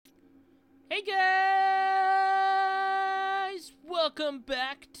Hey guys! Welcome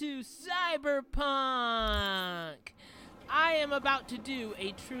back to Cyberpunk! I am about to do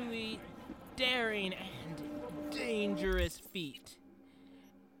a truly daring and dangerous feat.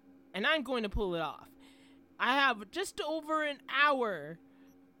 And I'm going to pull it off. I have just over an hour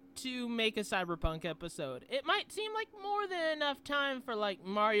to make a Cyberpunk episode. It might seem like more than enough time for like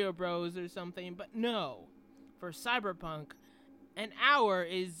Mario Bros or something, but no. For Cyberpunk, an hour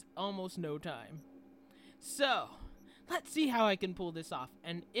is almost no time. So, let's see how I can pull this off,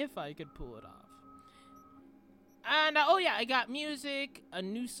 and if I could pull it off. And, oh yeah, I got music, a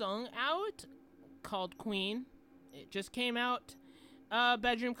new song out called Queen. It just came out.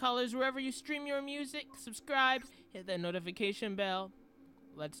 Bedroom Colors, wherever you stream your music, subscribe, hit that notification bell.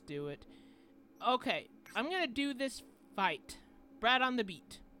 Let's do it. Okay, I'm gonna do this fight. Brad on the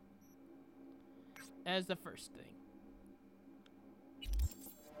beat. As the first thing.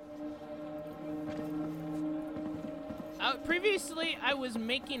 Previously, I was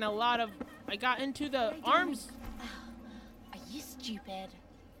making a lot of... I got into the arms... Are you stupid?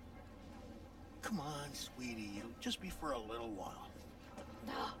 Come on, sweetie. It'll just be for a little while.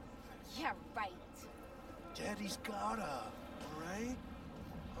 Oh, yeah, right. Daddy's gotta, all right?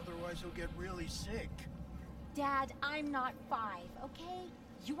 Otherwise he'll get really sick. Dad, I'm not 5, okay?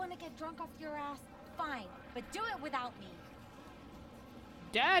 You want to get drunk off your ass? Fine, but do it without me.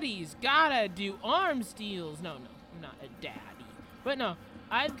 Daddy's gotta do arms deals. No, I'm not a daddy. But no,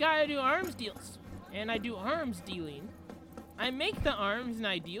 I've gotta do arms deals. And I do arms dealing. I make the arms and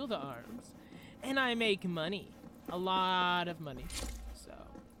I deal the arms. And I make money. A lot of money. So.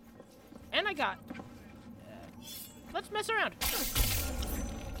 And I got... let's mess around.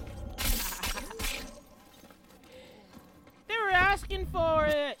 They were asking for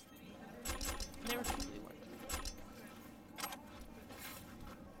it. They were really working.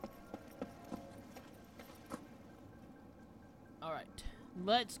 Alright.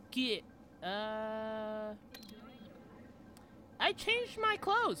 Let's get... I changed my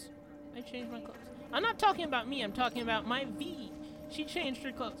clothes. I'm not talking about me. I'm talking about my V. She changed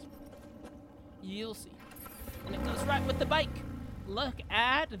her clothes. You'll see. And it goes right with the bike. Look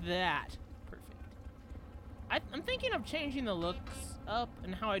at that. Perfect. I'm thinking of changing the looks up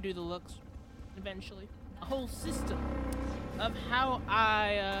and how I do the looks eventually. A whole system of how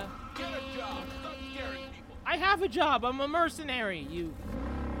I, Get a job. Stop scaring people. I have a job. I'm a mercenary, you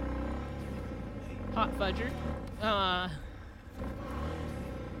hot fudger. A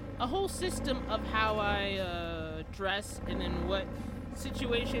whole system of how I dress and in what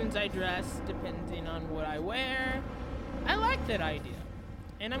situations I dress depending on what I wear. I like that idea.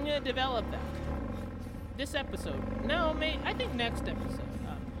 And I'm gonna develop that. This episode. No, I think next episode.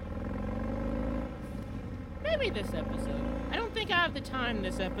 Maybe this episode. I don't think I have the time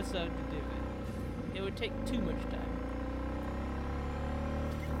this episode to do it. It would take too much time.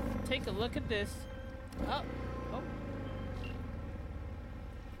 Take a look at this. Oh.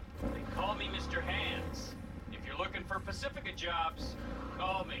 They call me Mr. Hands. If you're looking for Pacifica jobs,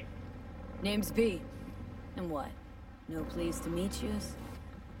 call me. Name's B. And what? No pleased to meet yous?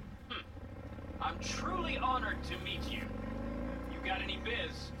 I'm truly honored to meet you. You got any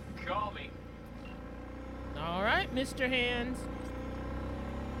biz, call me. Alright, Mr. Hands.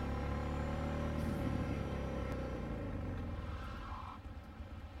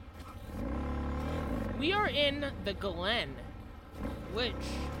 We are in the Glen, which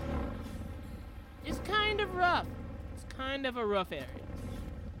is kind of rough. It's kind of a rough area.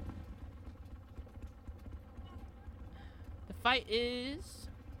 The fight is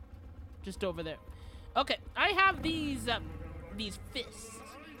just over there. Okay, I have these fists.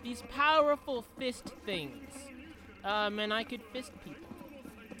 These powerful fist things. And I could fist people.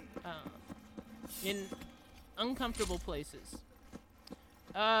 In uncomfortable places.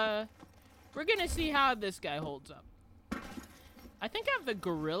 We're gonna see how this guy holds up. I think I have the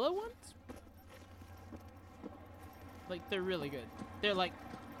gorilla ones. Like, they're really good. They're like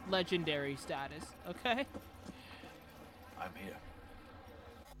legendary status, okay? I'm here.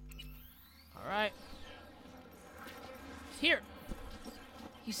 Alright. It's here.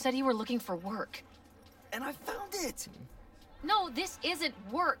 You said you were looking for work. And I found it! No, this isn't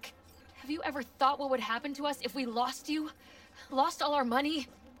work. Have you ever thought what would happen to us if we lost you? Lost all our money?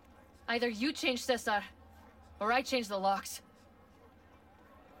 Either you change Cesar, or I change the locks.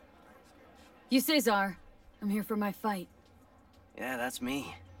 You Cesar. I'm here for my fight. Yeah, that's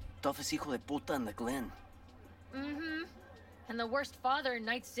me. Toughest hijo de puta in the Glen. Mm-hmm. And the worst father in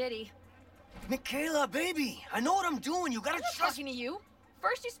Night City. Michaela, baby! I know what I'm doing. You gotta I'm not trust talking to you.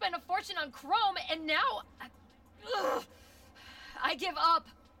 First you spend a fortune on chrome, and now... Ugh. I give up.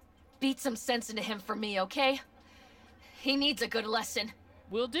 beat some sense into him for me, okay? He needs a good lesson.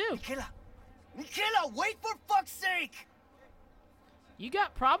 Will do. Michaela! Michaela, wait for fuck's sake! You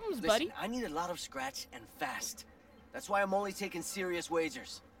got problems, Listen, buddy. I need a lot of scratch and fast. That's why I'm only taking serious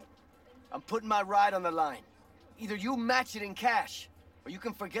wagers. I'm putting my ride on the line. Either you match it in cash, or you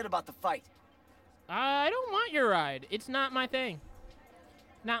can forget about the fight. I don't want your ride. It's not my thing.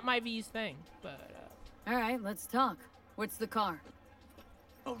 Not my V's thing, but... All right, let's talk. What's the car?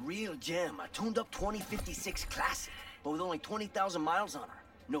 A real gem, a tuned-up 2056 Classic, but with only 20,000 miles on her.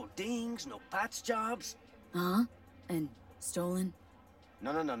 No dings, no patch jobs. Huh? And stolen?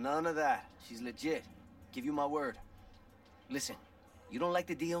 No, none of that. She's legit. Give you my word. Listen, you don't like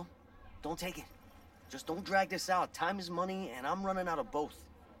the deal? Don't take it. Just don't drag this out. Time is money, and I'm running out of both.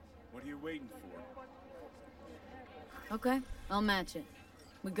 What are you waiting for? Okay, I'll match it.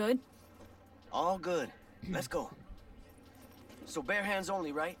 We good? All good. Let's go. So bare hands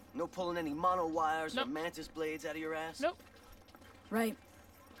only, right? No pulling any mono wires Nope. or mantis blades out of your ass? Nope. Right.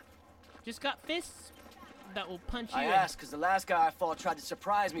 Just got fists that will punch you I in. asked because the last guy I fought tried to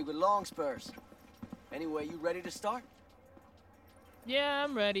surprise me with long spurs. Anyway, you ready to start? Yeah,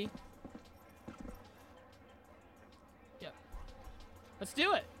 I'm ready. Yep. Let's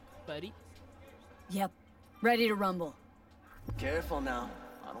do it, buddy. Yep. Ready to rumble. Careful now.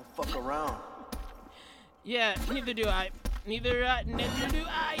 I don't fuck around. Yeah, neither do I. Neither do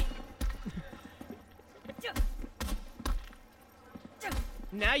I.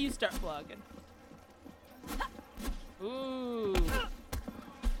 Now you start vlogging. Ooh.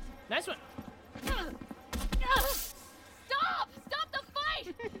 Nice one. Stop! Stop the fight!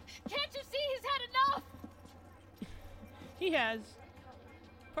 Can't you see he's had enough? He has.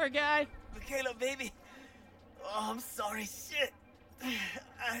 Poor guy. Michaela, baby. Oh, I'm sorry. Shit.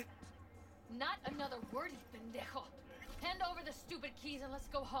 Not another word, pendejo. Hand over the stupid keys and let's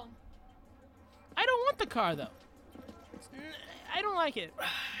go home. I don't want the car though. I don't like it.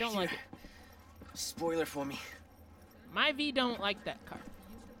 Don't like it. Spoiler for me. My V don't like that car.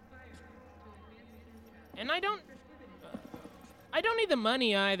 And I don't need the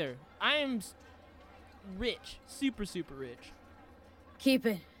money either. I am rich, super rich. Keep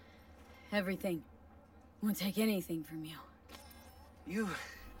it. Everything. Won't take anything from you. You...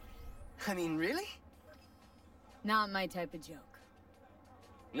 I mean, really? Not my type of joke.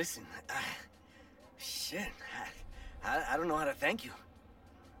 Listen, shit. I don't know how to thank you.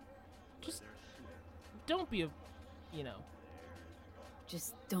 Just don't be a, you know.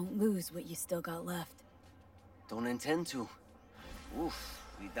 Just don't lose what you still got left. Don't intend to. Oof,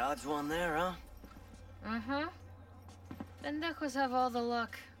 we dodged one there, huh? Uh-huh. Pendejos have all the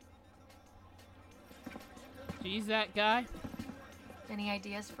luck. She's that guy. Any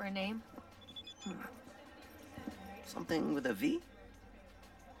ideas for a name? Something with a V?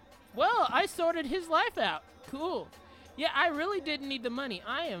 Well, I sorted his life out. Cool. Yeah, I really didn't need the money.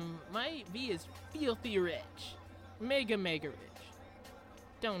 My V is filthy rich. Mega rich.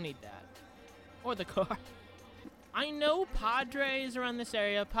 Don't need that. Or the car. I know Padre is around this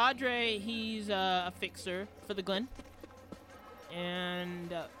area. Padre, he's a fixer for the Glen.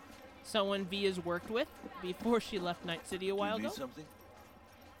 And someone V has worked with before she left Night City a while ago. Something?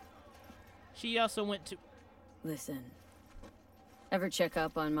 She also went to... Listen. Ever check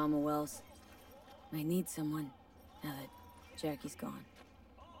up on Mama Wells? I need someone now that Jackie's gone.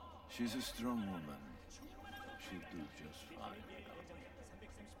 She's a strong woman. She'll do just fine.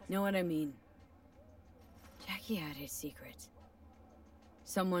 Know what I mean? Jackie had his secrets.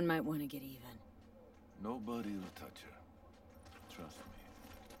 Someone might want to get even. Nobody will touch her. Trust me.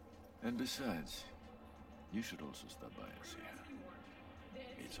 And besides, you should also stop by and see her.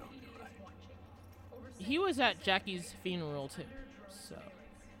 It's only right. He was at Jackie's funeral too, so...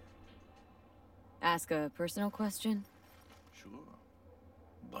 Ask a personal question? Sure.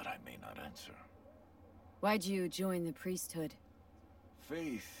 But I may not answer. Why'd you join the priesthood?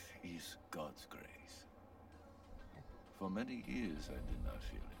 Faith is God's grace. For many years I did not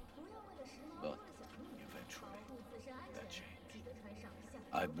feel it. But eventually, that changed.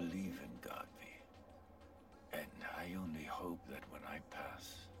 I believe in God, V. And I only hope that when I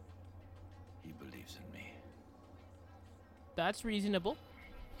pass, he believes in me. That's reasonable.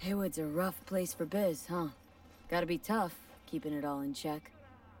 Haywood's a rough place for biz, huh? Gotta be tough, keeping it all in check.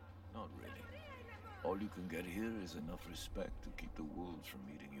 Not really. All you can get here is enough respect to keep the wolves from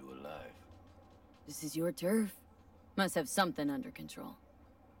eating you alive. This is your turf. Must have something under control.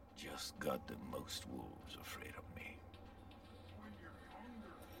 Just got the most wolves afraid of me.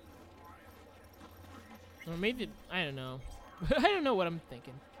 Or maybe, I don't know. I don't know what I'm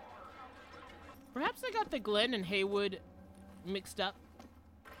thinking. Perhaps I got the Glen and Haywood mixed up.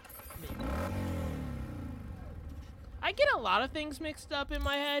 I get a lot of things mixed up in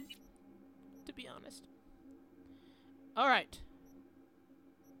my head, to be honest. All right.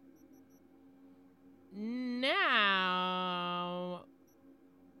 Now...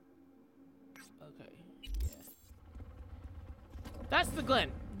 Okay, yeah. That's the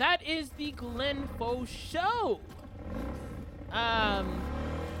Glen. That is the Glen for show.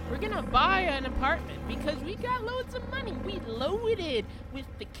 We're gonna buy an apartment because we got loads of money. We loaded with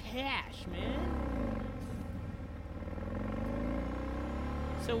the cash, man.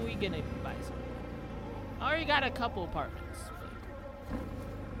 So we gonna buy something. I already got a couple apartments.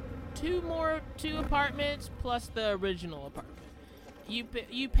 Two apartments plus the original apartment.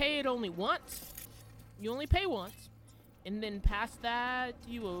 You pay it only once. You only pay once, and then past that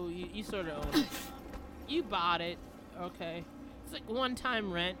you sort of own it. You bought it, okay? It's like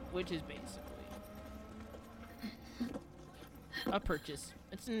one-time rent, which is basically a purchase.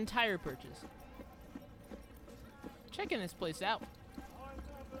 It's an entire purchase. Checking this place out.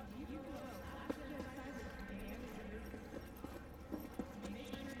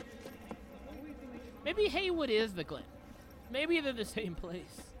 Maybe Haywood is the Glen. Maybe they're the same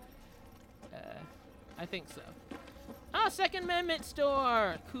place. I think so. Oh, Second Amendment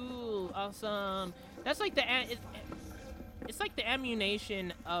store. Cool. Awesome. That's like the... It's like the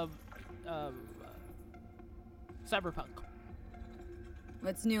ammunition of Cyberpunk.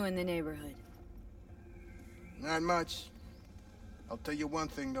 What's new in the neighborhood? Not much. I'll tell you one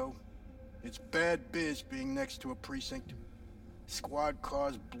thing, though. It's bad biz being next to a precinct. Squad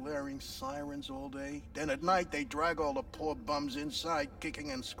cars blaring sirens all day. Then at night, they drag all the poor bums inside,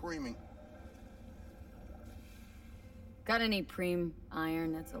 kicking and screaming. Got any preem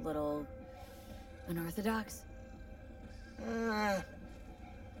iron that's a little unorthodox? How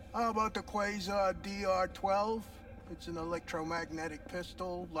about the Quasar DR-12? It's an electromagnetic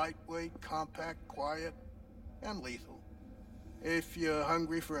pistol, lightweight, compact, quiet, and lethal. If you're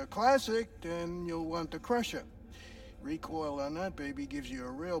hungry for a classic, then you'll want the Crusher. Recoil on that baby gives you a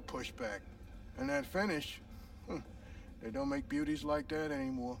real pushback. And that finish, they don't make beauties like that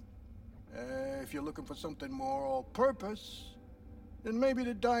anymore. If you're looking for something more all-purpose, then maybe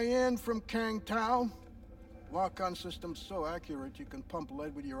the Diane from Kang Tao. Lock-on system's so accurate you can pump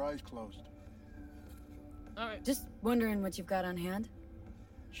lead with your eyes closed. Alright. Just wondering what you've got on hand?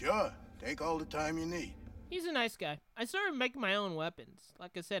 Sure, take all the time you need. He's a nice guy. I sort of make my own weapons.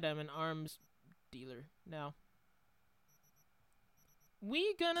 Like I said, I'm an arms dealer now.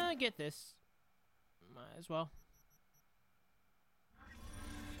 We gonna get this. Might as well.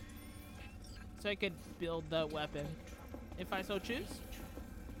 So I could build the weapon. If I so choose.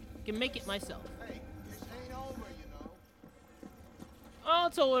 I can make it myself. Hey, this ain't over, you know. Oh,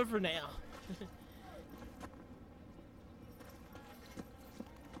 it's over for now.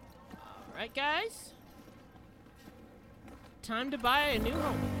 Alright, guys. Time to buy a new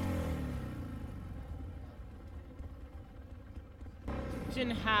home.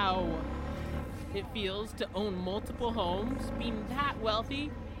 Imagine how it feels to own multiple homes, being that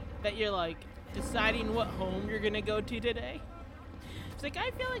wealthy that you're like deciding what home you're gonna go to today. It's like,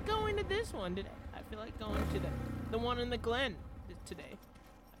 I feel like going to this one today. I feel like going to the one in the Glen today.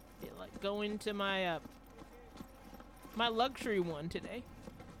 I feel like going to my my luxury one today.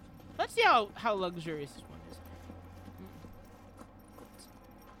 Let's see how luxurious this one is.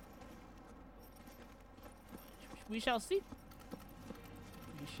 We shall see.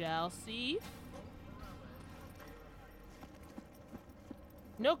 We shall see.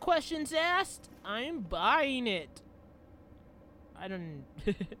 No questions asked. I'm buying it. I don't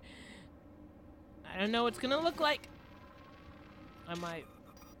know what it's gonna look like. I might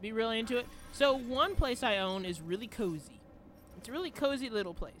be really into it. So one place I own is really cozy. It's a really cozy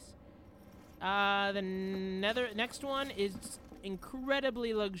little place. The next one is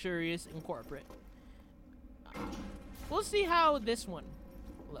incredibly luxurious and corporate. We'll see how this one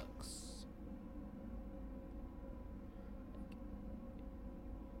looks.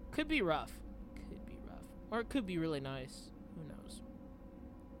 Could be rough. Could be rough. Or it could be really nice. Who knows?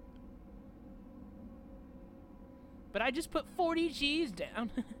 But I just put 40 G's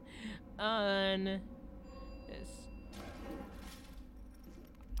down on this.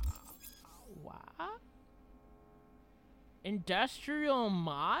 What? Industrial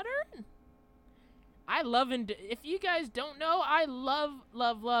modern? I love, if you guys don't know, I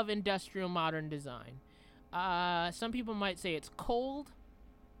love industrial modern design. Some people might say it's cold,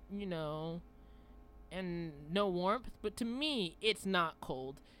 you know, and no warmth, but to me, it's not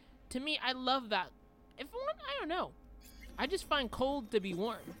cold. To me, I love that. I don't know. I just find cold to be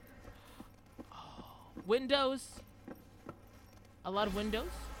warm. Oh, windows. A lot of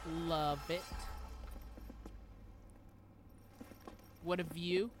windows. Love it. What a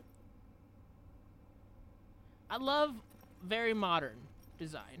view. I love very modern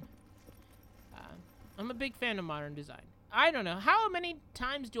design. I'm a big fan of modern design. I don't know. How many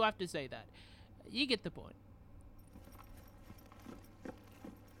times do I have to say that? You get the point.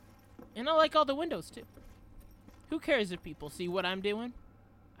 And I like all the windows, too. Who cares if people see what I'm doing?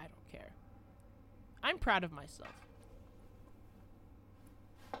 I don't care. I'm proud of myself.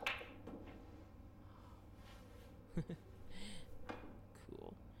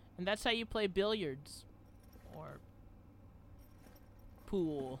 Cool. And that's how you play billiards. Or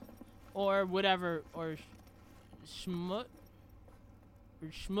pool. Or whatever. Or schmookums?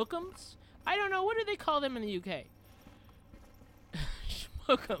 I don't know. What do they call them in the UK?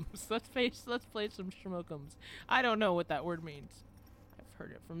 Schmookums. Let's play some schmookums. I don't know what that word means. I've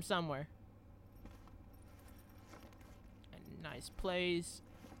heard it from somewhere. A nice place.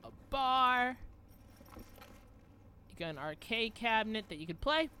 A bar. You got an arcade cabinet that you could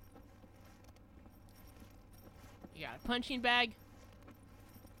play. You got a punching bag.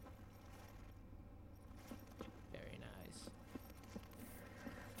 Very nice.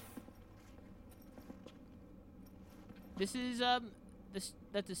 This is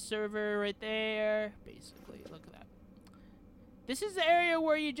that's a server right there. Basically, look at that. This is the area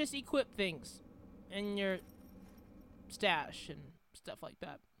where you just equip things and your stash and stuff like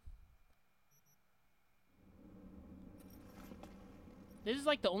that. This is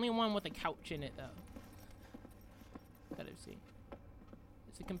like the only one with a couch in it, though, that I've seen.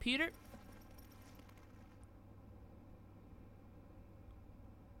 It's a computer.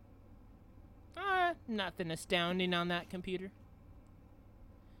 Nothing astounding on that computer.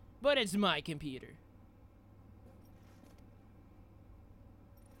 But it's my computer.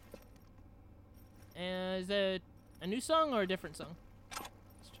 Is it a new song or a different song?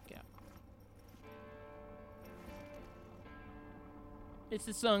 Let's check out. It's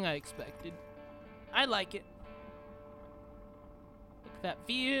the song I expected. I like it. Look at that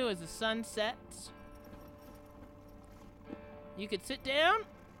view as the sun sets. You could sit down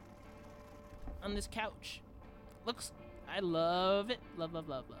on this couch. Looks, I love it. Love, love,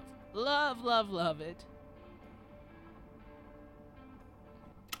 love, love. Love, love, love it.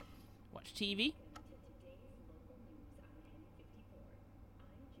 Watch TV.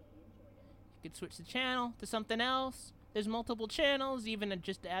 You could switch the channel to something else. There's multiple channels, even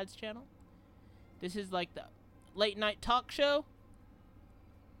just ads channel. This is like the late night talk show.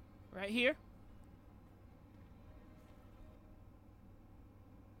 Right here.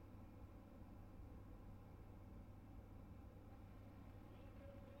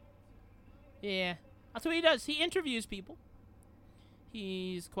 Yeah, that's what he does. He interviews people.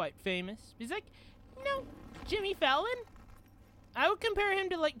 He's quite famous. He's like, you know, Jimmy Fallon? I would compare him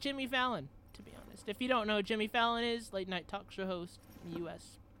to, like, Jimmy Fallon, to be honest. If you don't know who Jimmy Fallon is, late night talk show host in the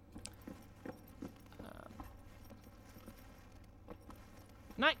U.S.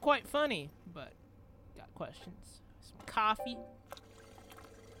 Not quite funny, but got questions. Some coffee.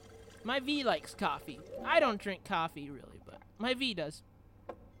 My V likes coffee. I don't drink coffee, really, but my V does.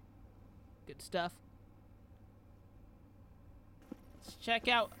 Good stuff. Let's check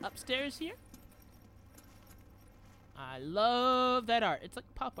out upstairs here. I love that art. It's like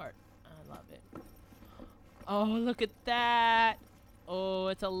pop art. I love it. Oh, look at that. Oh,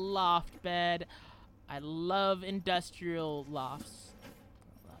 it's a loft bed. I love industrial lofts.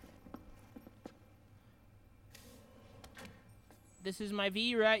 I love it. This is my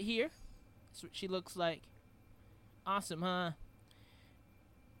V right here. That's what she looks like. Awesome, huh?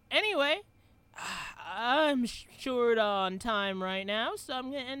 Anyway, I'm short on time right now, so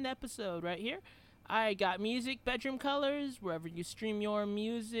I'm going to end the episode right here. I got music, bedroom colors, wherever you stream your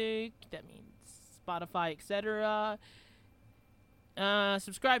music. That means Spotify, etc.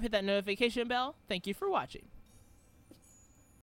 Subscribe, hit that notification bell. Thank you for watching.